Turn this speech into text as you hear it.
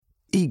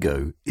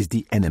Ego is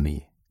the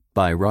Enemy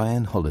by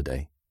Ryan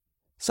Holiday.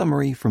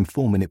 Summary from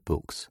 4 Minute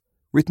Books.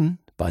 Written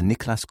by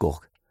Niklas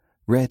Goch.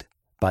 Read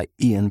by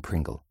Ian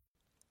Pringle.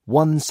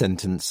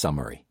 One-sentence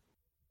summary.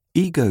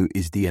 Ego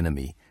is the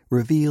Enemy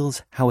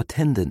reveals how a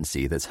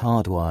tendency that's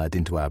hardwired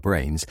into our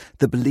brains,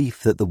 the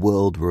belief that the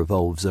world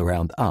revolves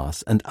around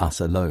us and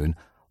us alone,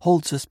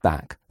 holds us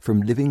back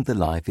from living the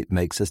life it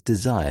makes us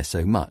desire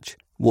so much,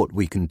 what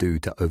we can do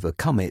to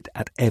overcome it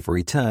at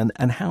every turn,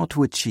 and how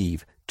to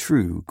achieve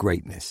true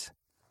greatness.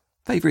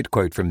 Favourite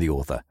quote from the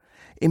author: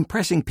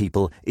 "Impressing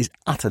people is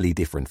utterly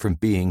different from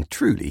being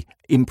truly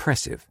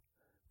impressive."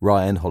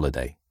 Ryan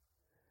Holiday.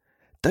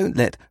 Don't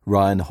let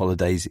Ryan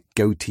Holiday's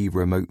goatee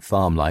remote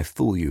farm life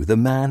fool you. The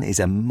man is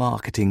a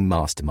marketing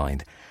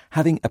mastermind.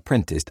 Having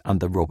apprenticed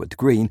under Robert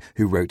Greene,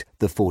 who wrote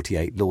The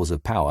 48 Laws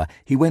of Power,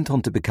 he went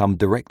on to become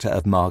Director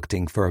of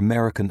Marketing for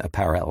American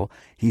Apparel.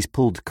 He's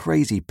pulled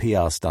crazy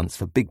PR stunts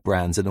for big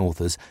brands and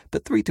authors,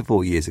 but 3 to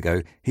 4 years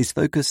ago, his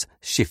focus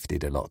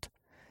shifted a lot.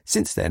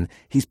 Since then,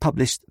 he's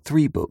published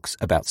 3 books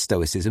about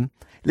Stoicism,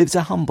 lives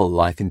a humble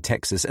life in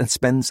Texas, and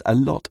spends a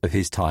lot of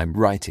his time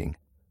writing.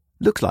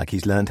 Looks like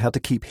he's learned how to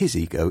keep his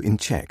ego in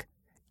check.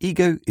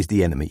 Ego is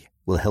the Enemy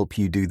will help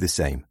you do the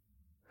same.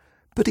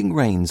 Putting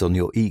reins on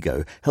your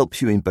ego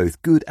helps you in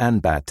both good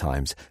and bad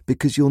times,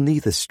 because you'll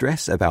neither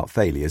stress about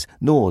failures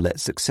nor let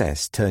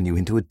success turn you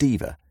into a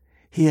diva.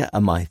 Here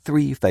are my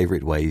 3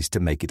 favourite ways to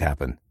make it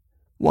happen.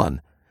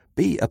 1.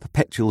 Be a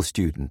perpetual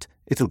student.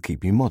 It'll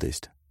keep you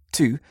modest.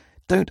 2.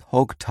 Don't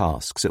hog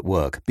tasks at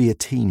work. Be a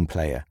team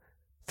player.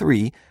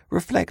 3.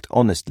 Reflect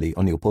honestly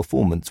on your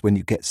performance when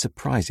you get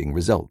surprising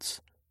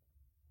results.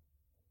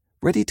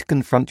 Ready to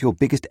confront your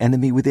biggest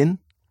enemy within?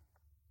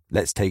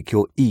 Let's take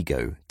your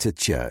ego to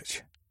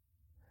church.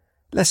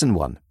 Lesson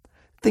 1.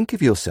 Think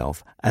of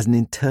yourself as an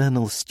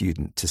internal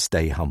student to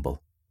stay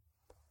humble.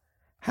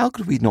 How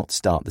could we not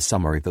start the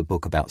summary of a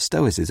book about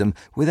Stoicism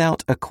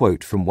without a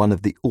quote from one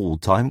of the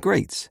all-time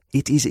greats?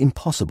 It is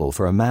impossible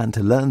for a man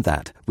to learn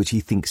that which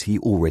he thinks he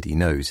already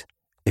knows.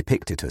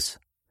 Epictetus.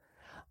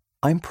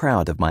 I'm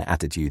proud of my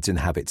attitudes and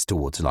habits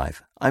towards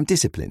life. I'm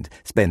disciplined,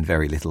 spend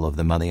very little of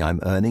the money I'm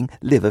earning,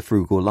 live a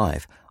frugal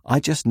life. I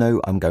just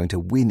know I'm going to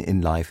win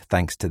in life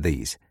thanks to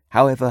these.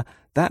 However,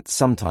 that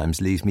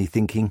sometimes leaves me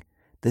thinking,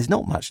 there's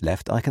not much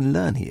left I can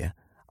learn here.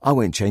 I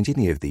won't change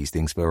any of these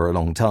things for a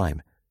long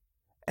time.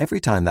 Every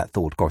time that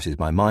thought crosses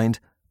my mind,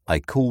 I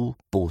call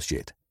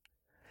bullshit.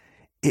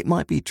 It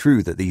might be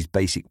true that these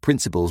basic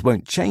principles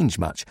won't change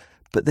much,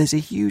 but there's a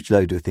huge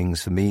load of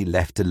things for me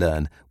left to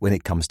learn when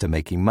it comes to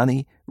making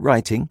money,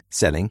 writing,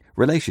 selling,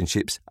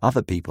 relationships,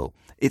 other people.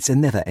 It's a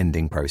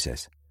never-ending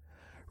process.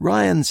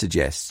 Ryan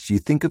suggests you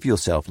think of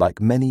yourself like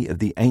many of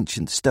the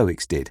ancient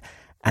Stoics did,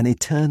 an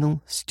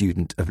eternal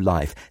student of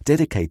life,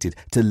 dedicated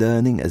to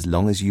learning as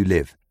long as you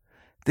live.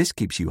 This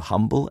keeps you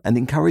humble and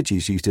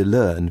encourages you to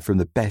learn from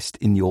the best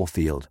in your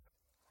field.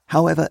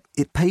 However,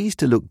 it pays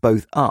to look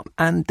both up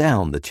and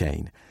down the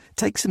chain.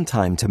 Take some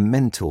time to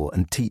mentor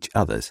and teach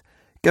others.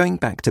 Going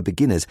back to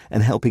beginners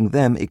and helping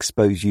them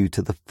expose you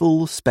to the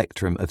full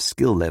spectrum of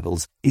skill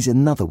levels is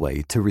another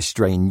way to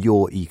restrain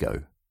your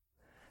ego.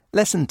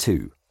 Lesson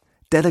 2.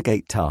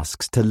 Delegate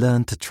tasks to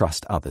learn to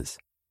trust others.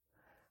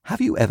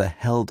 Have you ever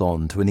held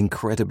on to an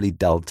incredibly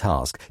dull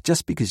task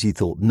just because you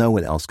thought no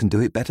one else can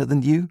do it better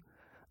than you?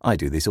 I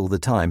do this all the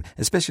time,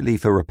 especially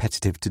for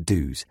repetitive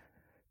to-dos.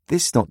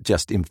 This not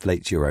just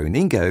inflates your own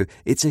ego,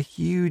 it's a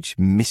huge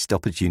missed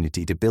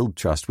opportunity to build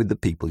trust with the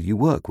people you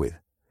work with.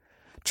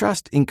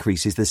 Trust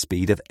increases the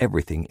speed of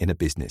everything in a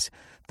business.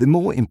 The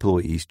more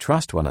employees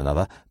trust one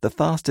another, the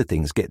faster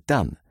things get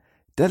done.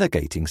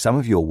 Delegating some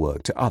of your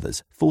work to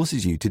others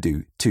forces you to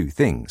do 2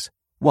 things.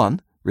 1.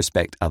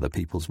 Respect other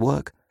people's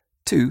work.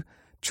 2.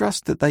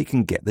 Trust that they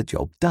can get the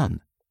job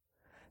done.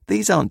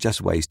 These aren't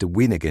just ways to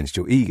win against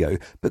your ego,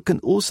 but can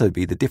also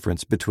be the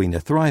difference between a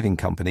thriving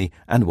company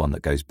and one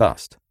that goes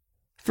bust.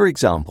 For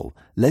example,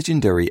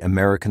 legendary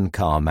American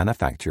car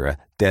manufacturer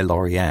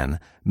DeLorean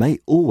may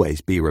always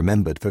be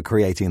remembered for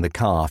creating the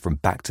car from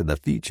Back to the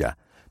Future,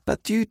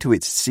 but due to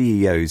its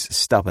CEO's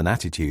stubborn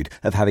attitude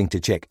of having to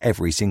check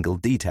every single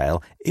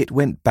detail, it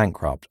went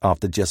bankrupt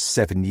after just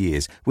 7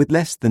 years with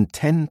less than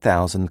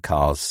 10,000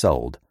 cars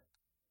sold.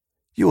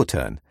 Your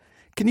turn.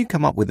 Can you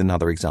come up with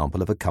another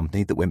example of a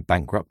company that went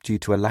bankrupt due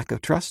to a lack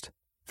of trust?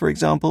 For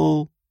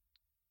example...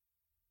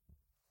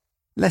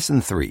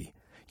 Lesson 3.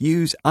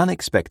 Use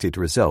unexpected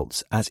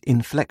results as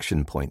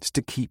inflection points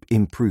to keep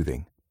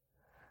improving.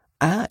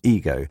 Our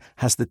ego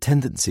has the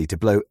tendency to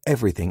blow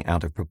everything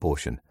out of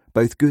proportion,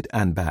 both good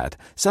and bad.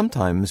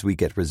 Sometimes we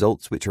get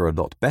results which are a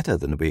lot better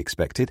than we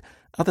expected,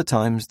 other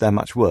times they're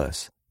much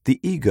worse. The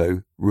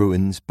ego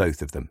ruins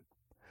both of them.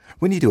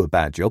 When you do a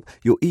bad job,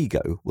 your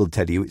ego will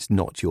tell you it's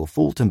not your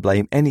fault and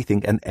blame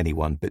anything and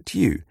anyone but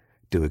you.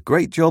 Do a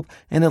great job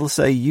and it'll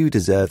say you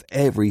deserve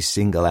every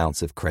single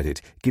ounce of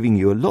credit, giving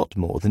you a lot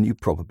more than you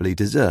probably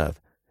deserve.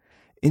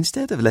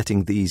 Instead of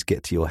letting these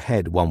get to your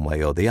head one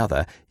way or the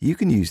other, you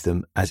can use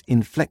them as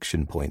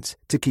inflection points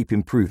to keep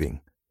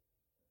improving.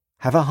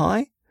 Have a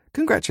high?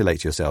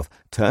 Congratulate yourself,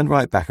 turn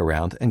right back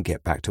around and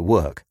get back to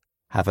work.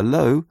 Have a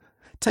low,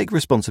 take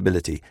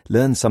responsibility,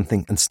 learn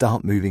something and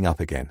start moving up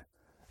again.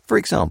 For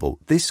example,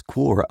 this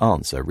Quora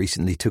answer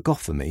recently took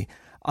off for me.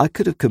 I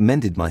could have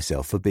commended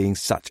myself for being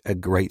such a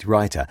great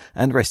writer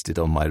and rested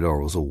on my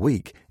laurels all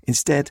week.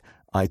 Instead,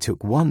 I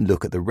took one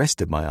look at the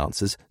rest of my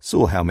answers,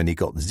 saw how many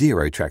got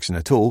zero traction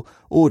at all,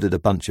 ordered a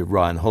bunch of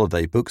Ryan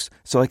Holiday books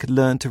so I could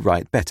learn to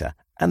write better,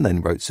 and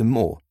then wrote some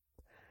more.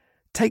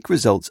 Take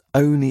results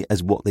only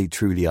as what they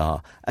truly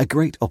are, a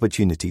great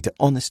opportunity to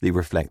honestly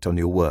reflect on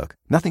your work.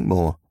 Nothing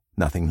more,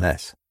 nothing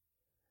less.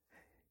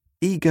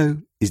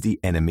 Ego is the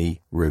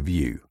enemy.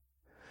 Review.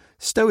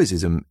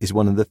 Stoicism is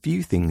one of the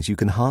few things you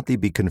can hardly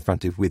be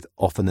confronted with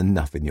often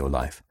enough in your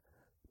life.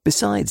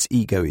 Besides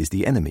Ego is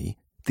the Enemy,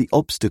 The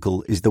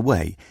Obstacle is the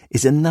Way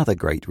is another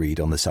great read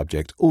on the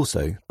subject,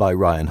 also by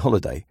Ryan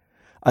Holiday.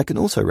 I can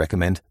also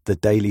recommend The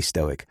Daily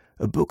Stoic,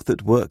 a book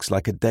that works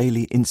like a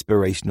daily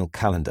inspirational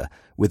calendar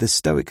with a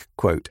Stoic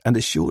quote and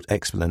a short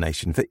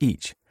explanation for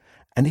each.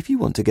 And if you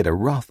want to get a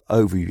rough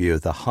overview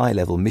of the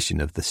high-level mission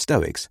of the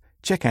Stoics,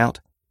 check out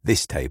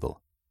this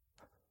table.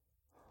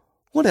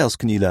 What else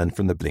can you learn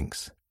from the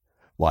Blinks?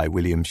 Why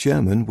William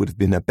Sherman would have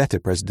been a better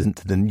president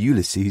than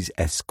Ulysses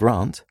S.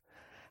 Grant.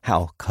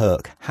 How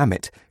Kirk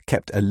Hammett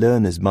kept a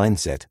learner's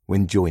mindset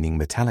when joining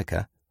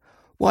Metallica.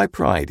 Why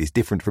pride is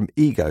different from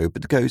ego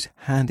but goes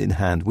hand in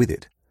hand with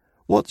it.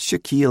 What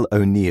Shaquille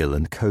O'Neal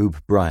and Kobe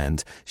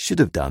Bryant should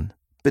have done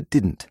but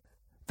didn't.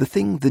 The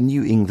thing the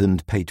New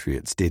England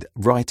Patriots did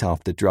right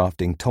after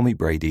drafting Tommy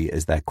Brady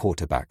as their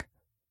quarterback.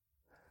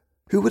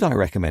 Who would I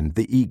recommend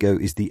The Ego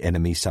is the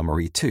Enemy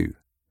summary to?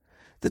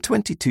 The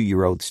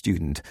 22-year-old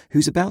student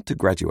who's about to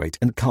graduate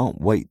and can't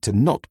wait to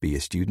not be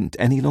a student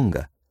any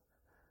longer.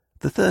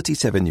 The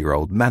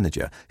 37-year-old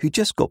manager who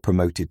just got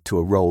promoted to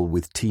a role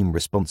with team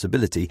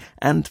responsibility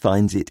and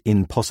finds it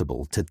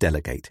impossible to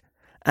delegate.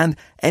 And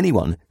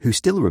anyone who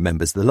still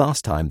remembers the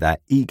last time their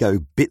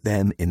ego bit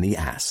them in the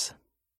ass.